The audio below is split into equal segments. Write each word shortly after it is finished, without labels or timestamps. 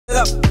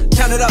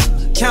Count it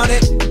up, count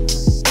it.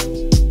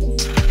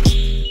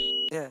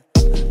 Yeah.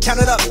 Count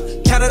it up,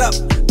 count it up,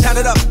 count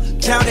it up,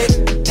 count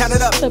it, count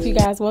it up. What's up, you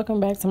guys? Welcome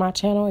back to my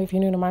channel. If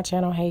you're new to my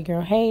channel, hey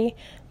girl, hey.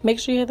 Make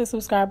sure you hit the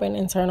subscribe button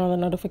and turn on the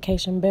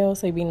notification bell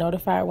so you'll be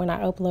notified when I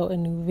upload a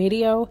new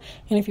video.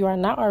 And if you are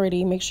not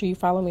already, make sure you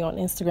follow me on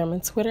Instagram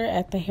and Twitter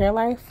at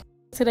Theharelife.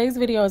 Today's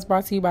video is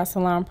brought to you by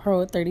Salon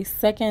Pro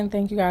 32nd.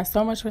 Thank you guys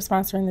so much for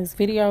sponsoring this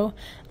video.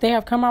 They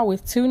have come out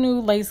with 2 new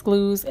lace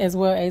glues as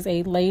well as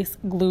a lace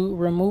glue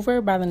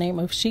remover by the name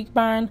of Chic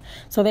Bond.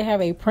 So they have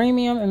a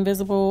premium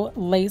invisible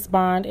lace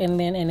bond and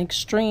then an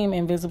extreme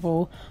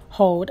invisible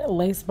hold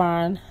lace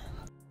bond.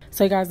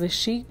 So guys, the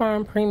Chic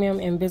Bond Premium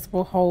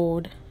Invisible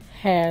Hold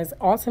has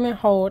ultimate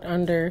hold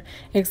under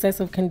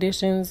excessive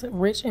conditions,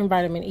 rich in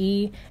vitamin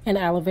E and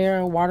aloe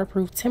vera,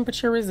 waterproof,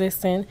 temperature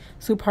resistant,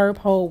 superb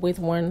hold with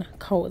 1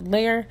 coat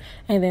layer.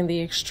 And then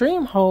the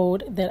extreme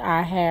hold that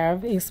I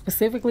have is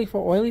specifically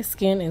for oily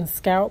skin and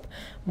scalp,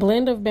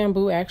 blend of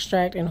bamboo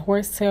extract and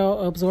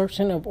horsetail,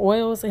 absorption of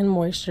oils and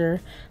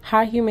moisture,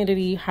 high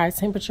humidity, high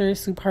temperature,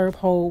 superb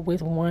hold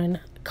with 1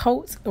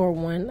 coat or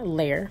 1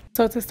 layer.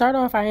 So to start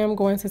off, I am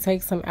going to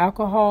take some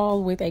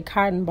alcohol with a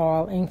cotton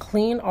ball and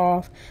clean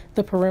off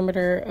the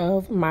perimeter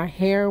of my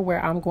hair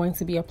where I'm going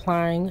to be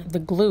applying the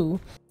glue.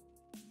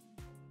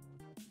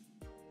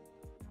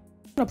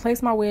 I'm going to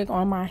place my wig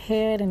on my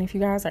head, and if you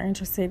guys are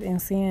interested in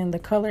seeing the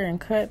color and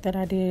cut that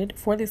I did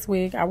for this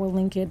wig, I will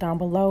link it down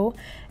below,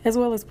 as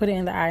well as put it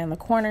in the eye in the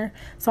corner.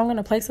 So I'm going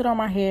to place it on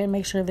my head,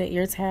 make sure the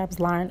ear tabs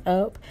line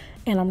up,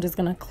 and I'm just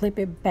going to clip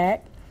it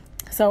back.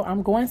 So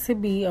I'm going to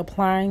be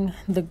applying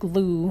the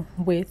glue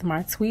with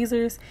my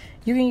tweezers.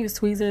 You can use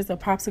tweezers, a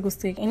popsicle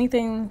stick,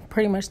 anything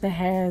pretty much that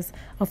has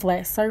a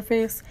flat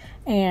surface.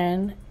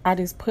 And I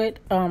just put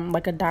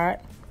like a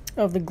dot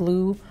of the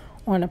glue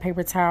on a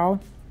paper towel.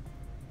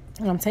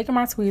 And I'm taking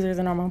my tweezers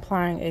and I'm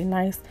applying a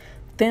nice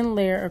thin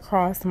layer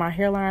across my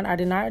hairline. I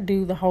did not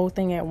do the whole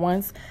thing at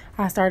once.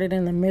 I started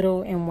in the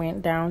middle and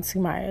went down to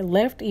my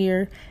left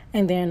ear.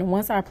 And then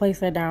once I place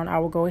that down, I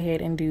will go ahead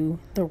and do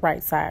the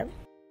right side.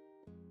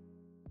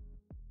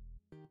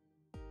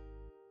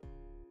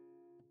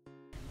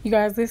 You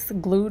guys, this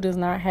glue does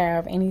not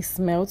have any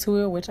smell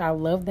to it, which I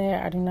love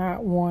that. I do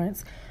not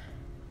want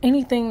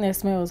anything that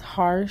smells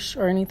harsh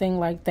or anything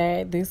like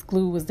that. This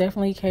glue was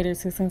definitely catered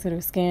to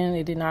sensitive skin.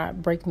 It did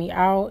not break me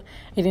out.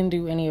 It didn't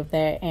do any of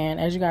that. And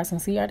as you guys can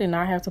see, I did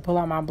not have to pull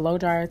out my blow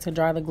dryer to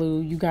dry the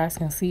glue. You guys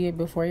can see it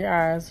before your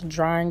eyes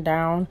drying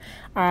down.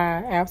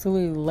 I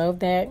absolutely love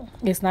that.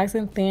 It's nice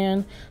and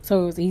thin,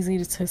 so it was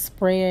easy to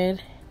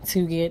spread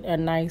to get a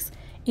nice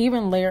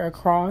even layer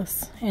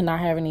across and not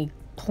have any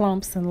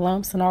clumps and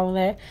lumps and all of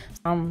that.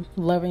 I'm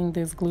loving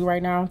this glue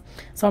right now.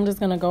 So I'm just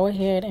going to go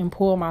ahead and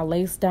pull my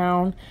lace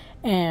down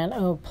and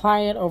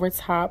apply it over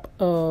top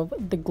of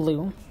the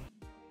glue.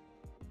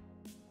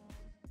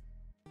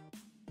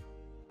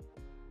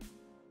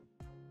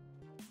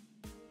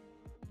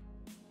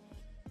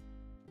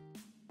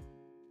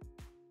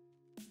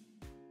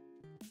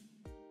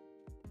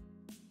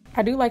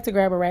 I do like to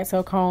grab a rat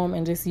tail comb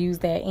and just use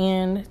that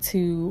end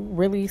to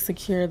really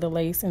secure the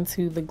lace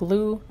into the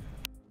glue.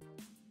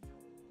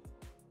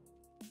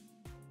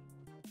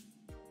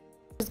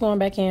 Going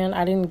back in,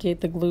 I didn't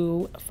get the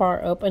glue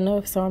far up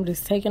enough, so I'm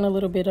just taking a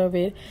little bit of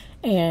it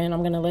and I'm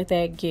going to let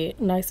that get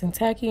nice and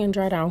tacky and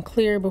dry down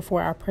clear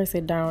before I press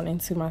it down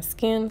into my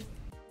skin.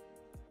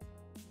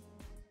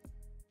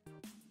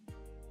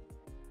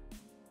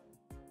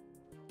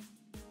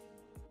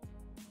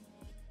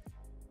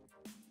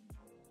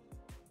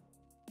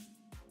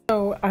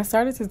 So I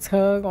started to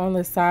tug on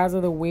the sides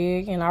of the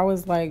wig and I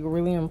was like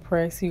really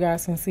impressed. You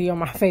guys can see on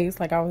my face,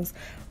 like I was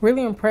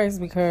really impressed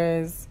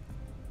because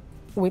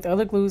with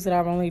other glues that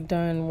I've only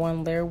done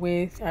 1 layer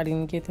with, I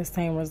didn't get the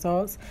same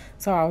results.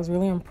 So I was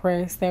really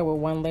impressed that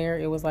with 1 layer,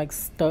 it was like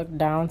stuck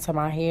down to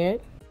my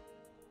head.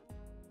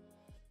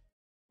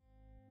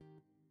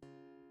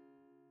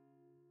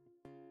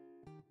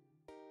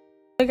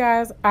 Hey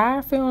guys,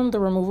 I filmed the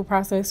removal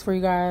process for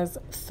you guys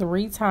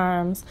 3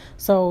 times.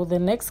 So the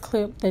next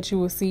clip that you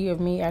will see of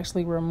me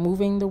actually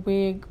removing the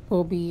wig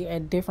will be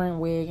a different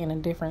wig in a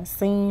different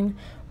scene.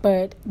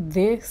 But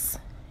this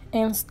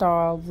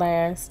install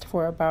lasts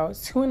for about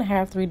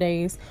 2.5-3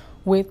 days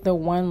with the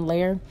 1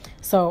 layer.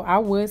 So I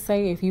would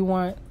say if you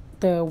want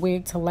the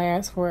wig to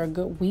last for a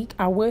good week,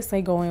 I would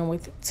say go in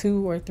with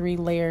 2 or 3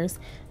 layers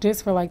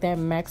just for like that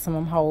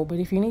maximum hold. But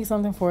if you need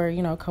something for,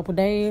 you know, a couple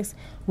days,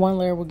 1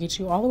 layer will get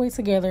you all the way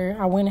together.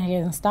 I went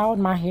ahead and styled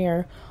my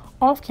hair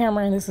off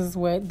camera and this is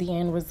what the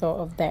end result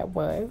of that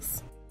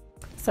was.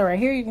 So right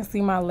here you can see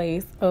my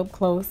lace up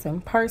close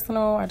and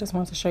personal. I just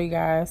want to show you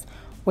guys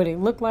what it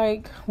looked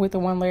like with the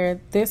 1 layer.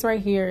 This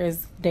right here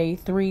is day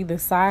 3. The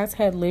sides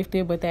had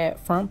lifted, but that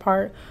front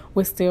part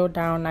was still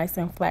down nice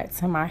and flat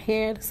to my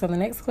head. So the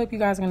next clip you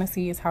guys are going to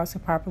see is how to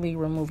properly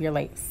remove your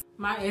lace.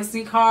 My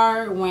SD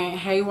card went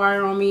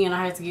haywire on me and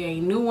I had to get a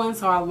new one,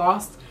 so I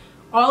lost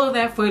all of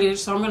that footage.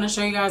 So I'm going to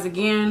show you guys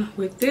again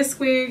with this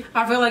wig.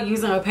 I feel like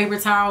using a paper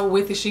towel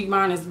with the Chic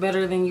Bond is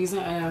better than using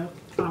a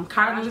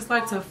cotton. I just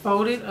like to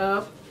fold it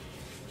up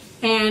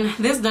And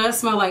this does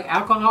smell like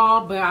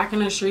alcohol, but I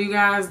can assure you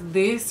guys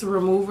this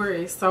remover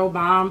is so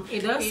bomb.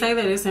 It does say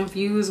that it's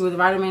infused with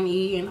vitamin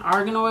E and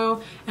argan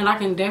oil, and I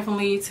can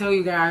definitely tell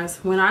you guys,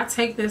 when I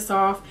take this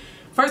off,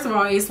 first of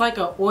all, it's like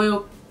an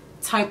oil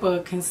type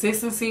of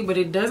consistency, but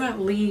it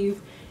doesn't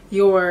leave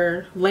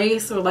your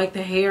lace or like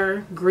the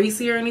hair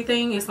greasy or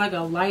anything. It's like a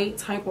light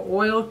type of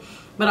oil,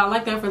 but I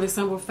like that for the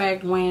simple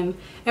fact whenever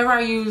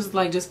I use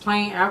like just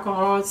plain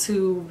alcohol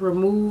to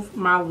remove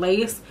my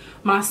lace,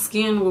 my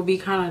skin will be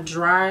kind of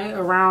dry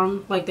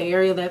around like the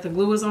area that the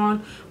glue is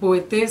on. But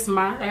with this,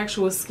 my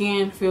actual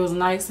skin feels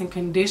nice and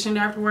conditioned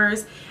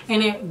afterwards,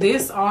 and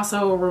this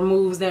also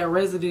removes that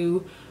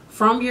residue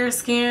from your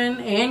skin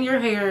and your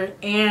hair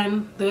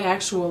and the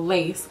actual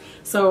lace.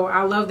 So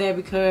I love that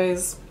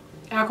because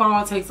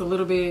alcohol takes a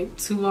little bit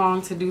too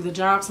long to do the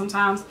job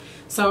sometimes.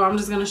 So I'm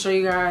just going to show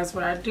you guys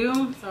what I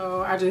do.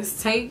 So I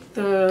just take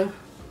the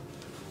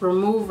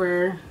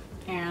remover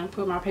and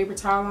put my paper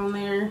towel on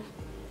there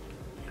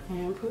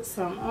and put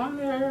some on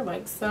there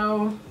like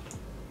so.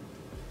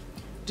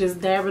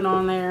 Just dab it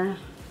on there,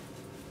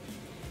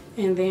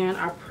 and then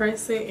I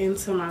press it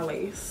into my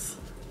lace.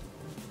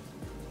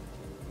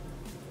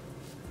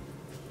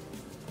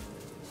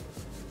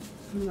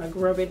 And like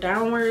rub it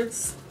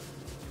downwards.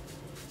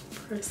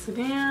 Press it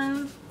in,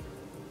 and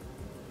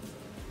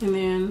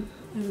then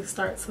it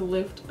starts to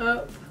lift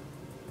up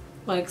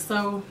like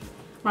so.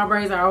 My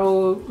braids are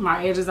old,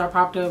 my edges are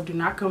popped up. Do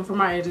not come for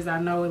my edges. I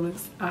know it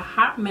looks a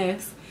hot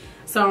mess.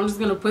 So I'm just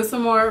gonna put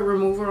some more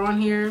remover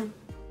on here.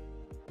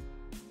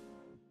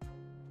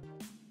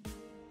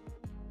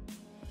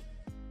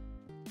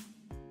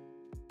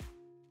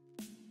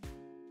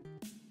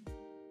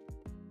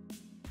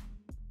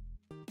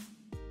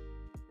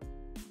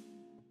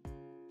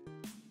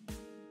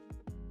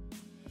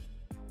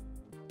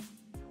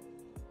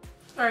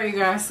 Alright you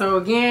guys, so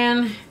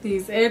again,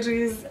 these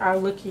edges are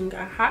looking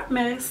a hot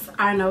mess.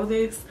 I know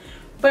this,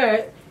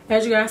 but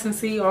as you guys can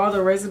see, all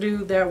the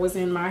residue that was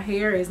in my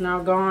hair is now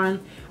gone.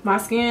 My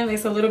skin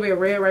is a little bit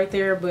red right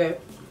there,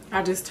 but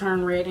I just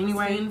turned red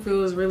anyway. It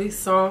feels really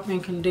soft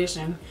and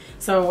conditioned.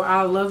 So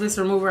I love this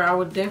remover. I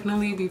would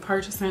definitely be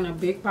purchasing a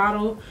big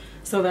bottle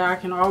so that I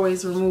can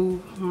always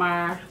remove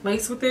my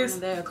lace with this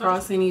and that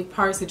across any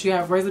parts that you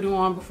have residue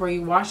on before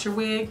you wash your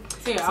wig.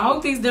 So yeah, I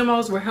hope these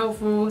demos were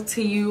helpful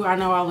to you. I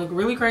know I look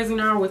really crazy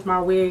now with my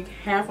wig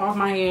half off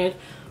my head,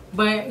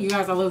 but you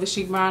guys, I love the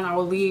Chic Bond. I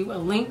will leave a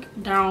link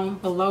down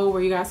below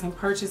where you guys can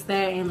purchase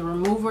that and the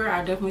remover. I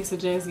definitely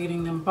suggest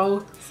getting them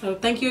both. So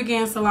thank you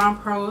again, Salon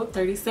Pro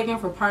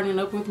 32nd, for partnering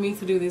up with me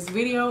to do this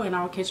video, and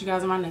I will catch you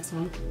guys in my next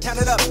one.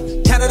 Count it up,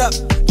 count it up,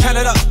 count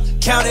it up,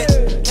 count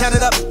it, count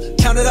it up,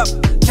 count it up,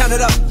 count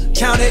it up,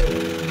 count it.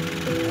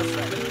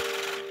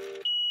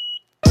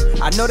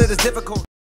 I know that it's difficult.